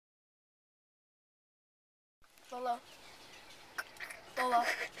Lolo. Lolo.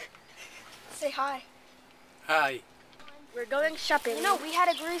 Say hi. Hi. We're going shopping. You know, we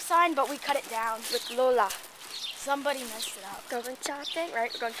had a groove sign, but we cut it down. With Lola. Somebody messed it up. Going shopping,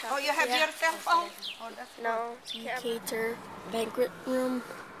 right? We're going shopping. Oh, you have your cell phone? Oh, that's No. Theater, banquet room.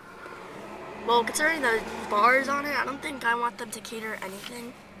 Well, considering the bars on it, I don't think I want them to cater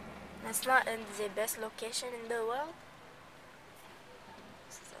anything. That's not in the best location in the world.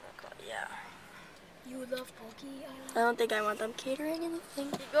 Yeah. You love Pokey Island? I don't think I want them catering anything.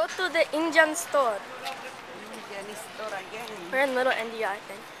 Go to the Indian store. Indian store again. We're in Little India, I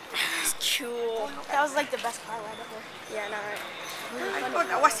think. It's cool. That was like the best car ride ever. Yeah, no, right. I thought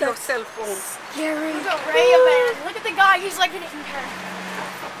that was your cell phone. Scary. Look at Ray-Ban. Look at the guy. He's like hitting her.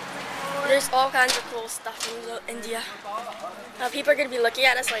 There's all kinds of cool stuff in Little India. People are gonna be looking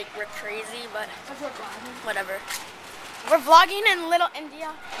at us like we're crazy, but whatever. We're vlogging in Little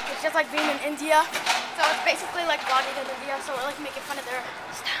India. It's just like being in India. So it's basically like vlogging in India. So we're like making fun of their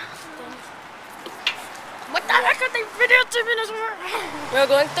stuff. What the heck are they videotaping us for? We're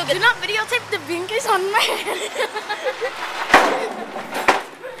going to Do not videotape the binkies on my head.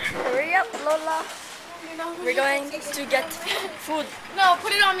 Hurry up, Lola. We're going to get food. No,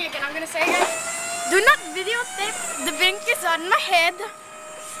 put it on me again. I'm gonna say it. Do not videotape the binkies on my head.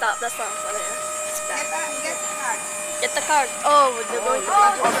 Stop, that's not funny. It's bad. Get the card. Get the card. Oh, they're going to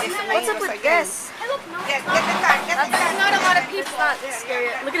What's up with this? Hey, look, no. Get the card. Get the card. Not a lot of people. It's not scary.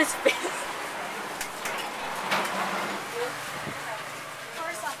 Look at his face.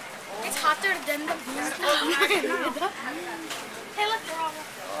 It's hotter than the bees. Hey, look, they're all.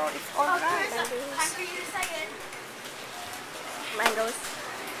 Oh, it's all right. Time for you to say it. Mangoes.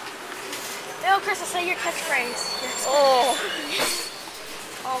 Yo, Crystal, say your catchphrase. Oh,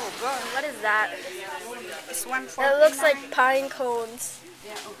 Oh, God. what is that? It's one for It looks like pine cones.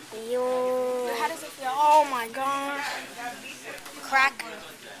 Yeah. Yo. How does it feel? Oh my gosh. Crack.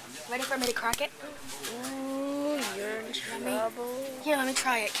 Ready for me to crack it? Ooh, you're in trouble. Here, let me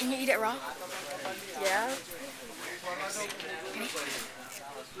try it. Can you eat it raw? Yeah.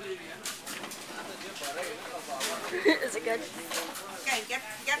 Is it good? Okay, get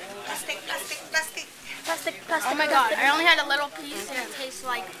plastic. Plastic. Oh my god, I only had a little piece and it tastes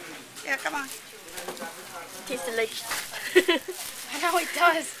like... Yeah, come on. Tasted like. I know it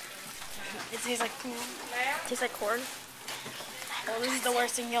does. It tastes like... Tastes like corn. Oh, this is the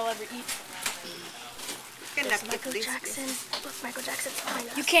worst thing you'll ever eat. You cannot get Michael this. Jackson. Look, Michael Jackson's behind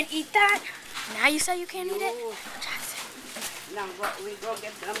us. You can't eat that? Now you say you can't eat it? Oh. Now we go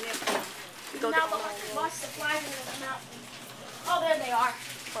get the milk. Now watch the flies in the mountain. Oh, there they are.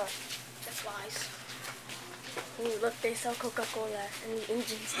 The flies. Ooh, look, they sell Coca-Cola and the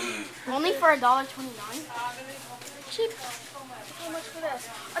engines. Only for $1.29? Cheap. How much for this?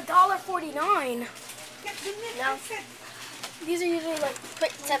 $1.49. Get the milk. Now, I said, these are usually like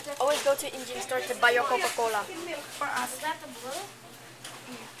quick tips. Always go to engine store to buy your Coca-Cola. the milk for us. Is that the blue?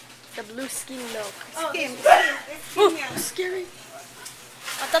 The blue skin milk. Skim. Oh, scary.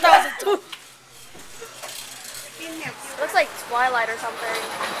 I thought that was a tooth. Skim milk. Looks like Twilight or something.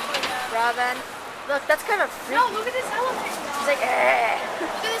 Raven. Look, that's kind of freaky. No, look at this elephant guy. He's like, eh.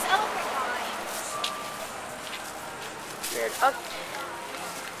 Look at this elephant guy. Weird. Oh,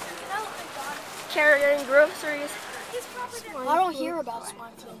 Elephant guy. carrying groceries. I don't hear about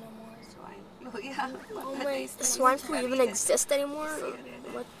swine flu no more. Oh, yeah. Oh my, does swine flu even exist anymore?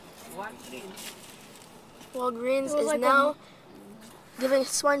 What? One green. Walgreens is like now giving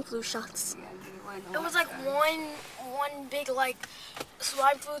swine flu shots. It was like one big like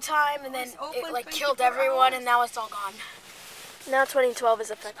swine flu time, and then It's open it like 24 killed everyone, hours. and now it's all gone. Now 2012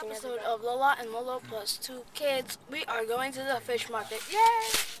 is affecting Episode everybody. of Lola and Lolo plus 2 kids. We are going to the fish market. Yay!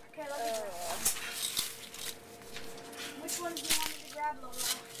 Okay, let me grab. Which one do you want me to grab,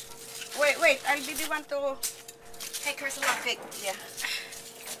 Lola? Wait. I really want to Hey, Ursula. pick. Yeah.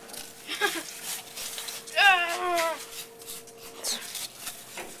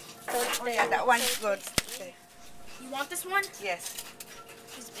 Oh, yeah, that one is good. Okay. You want this one? Yes.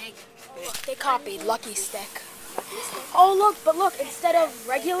 He's big. They copied Lucky Stick. Oh look, but look, instead of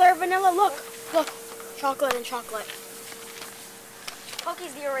regular vanilla, look, chocolate and chocolate.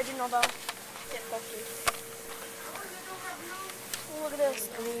 Pokey's the original though. Yeah, Pokey. Oh, look at this,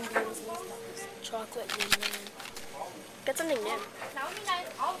 green beans and stuff. Chocolate union. Get something new.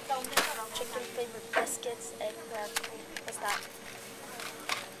 Chicken flavored biscuits, egg crab. What's that?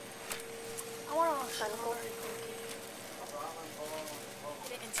 I want a Pineapple.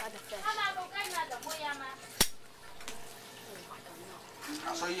 fit inside the fish.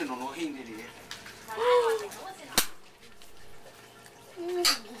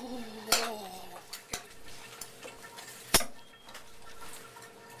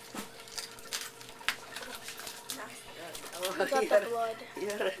 God.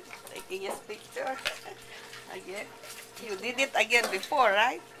 You're taking a picture. Again. You did it again before,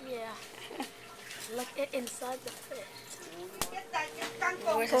 right? Yeah. Look it inside the fish.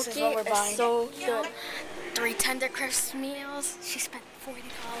 This is Cookie what we're is buying. so good. 3 Tender Crisp meals. She spent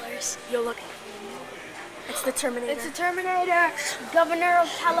 $40. Yo, look. It's the Terminator. It's a Terminator, Governor of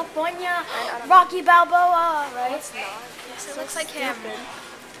California, Rocky Balboa, right? It's not. Yes, it looks like him.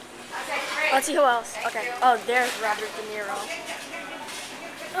 Let's see who else. Okay. Oh, there's Robert De Niro.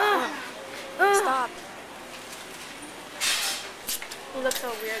 Stop. He looks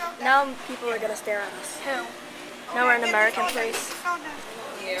so weird. Now people are gonna stare at us. Who? Now we're in an American place.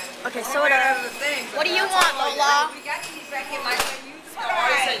 Okay, soda. What do you want, Lola?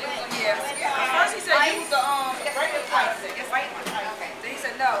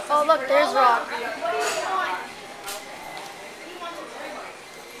 Oh, look, there's Rock.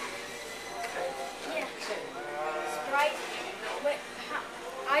 Sprite with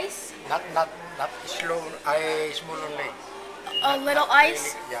ice? Not slow, small only. A little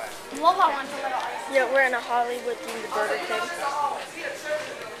ice? Yeah. Lola wants a little ice. Yeah, we're in a Hollywood themed Burger King.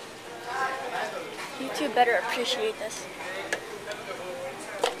 You two better appreciate this.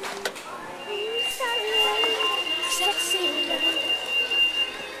 Sexy.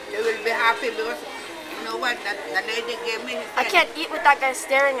 You will be happy because you know what? That the lady gave me. I can't eat with that guy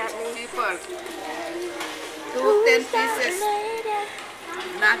staring at me. People. 2 10 pieces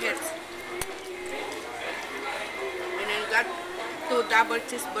nuggets. And then got 2 double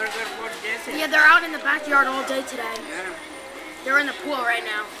cheeseburger for Jesse. Yeah, they're out in the backyard all day today. Yeah. They're in the pool right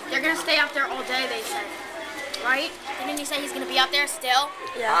now. They're gonna stay out there all day, they said. Right? Didn't he say he's gonna be out there still?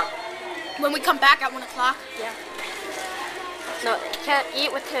 Yeah. When we come back at 1 o'clock? Yeah. No, can't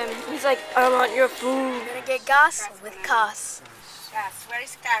eat with him. He's like, I want your food. We're gonna get gas with Cass. Cass, where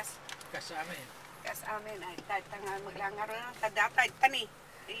is Cass? Kasi amin. Cass amin ay kahit nga maglangar na tadatay tani.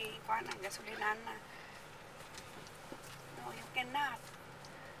 Di pa na gasolinan na. No, you cannot.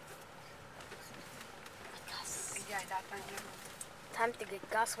 Yeah, datang yun. Time to get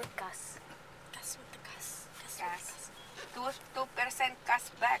gas with Cass. Gas with the Cass. Cass. 2% cash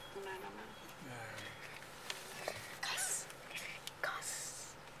back na naman. Cass. Cass.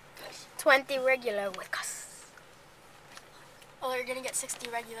 20 regular with Cass. Oh, you're gonna get 60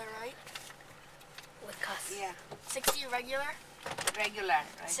 regular, right? With Cass. Yeah, 60 regular? regular.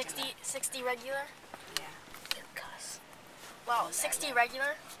 60 regular? Yeah. With Cass. Wow, 60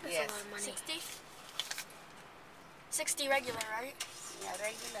 regular? That's Yes. a lot of money. 60? 60 regular, right? Yeah,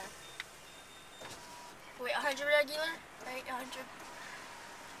 regular. Wait, 100 regular? Right, 100.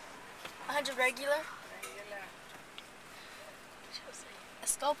 100 regular? Regular.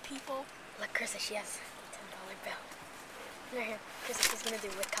 Let's go, people. Look, Krista, she has a $10 bill. Here. Krista, she's gonna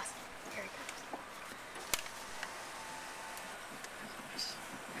do with Cass. Here it comes.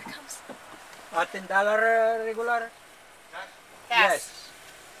 Here it comes. $10 regular? Cash.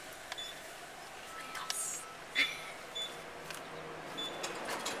 With Cass.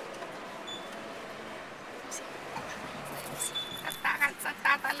 Sa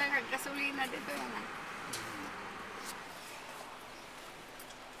tata lang ang gasolina dito na.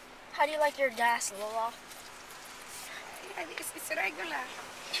 How do you like your gas, Lola? Yeah, it's regular.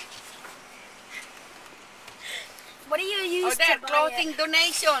 What do you use Oh, they're to buy clothing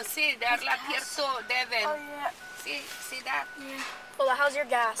donations. See, they're like here too, Devin. Oh, yeah. See that? Lola, how's your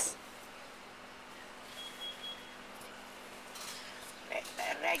gas?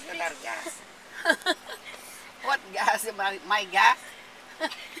 Regular gas. What gas? My gas?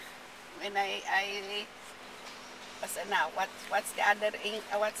 When I what's it now? What's the other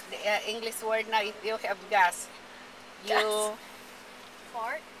what's the English word now? If you have gas, you Gas.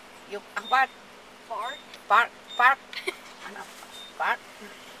 Fart? you what? Fart? Park? Ano? Park?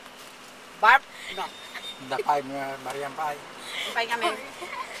 Barb? No. Dapay mo, Mariam Pai. Pay kami.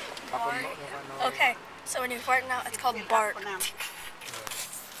 Kapon mo, ano. Okay, so when you fart now, it's called bark.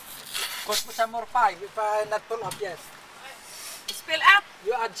 Put mo some more pie. If not full up, yes. Spill up.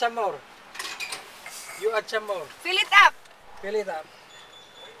 You add some more. You add some more. Fill it up. Fill it up.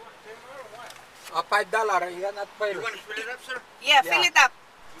 $5. You cannot fill. You want to fill it up, sir? Yeah, Yeah. fill it up.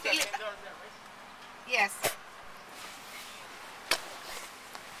 Fill it up. Yes.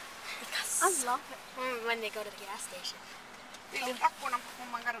 I love it. When they go to the gas station. Fill it up po ng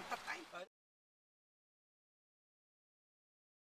mga tatay.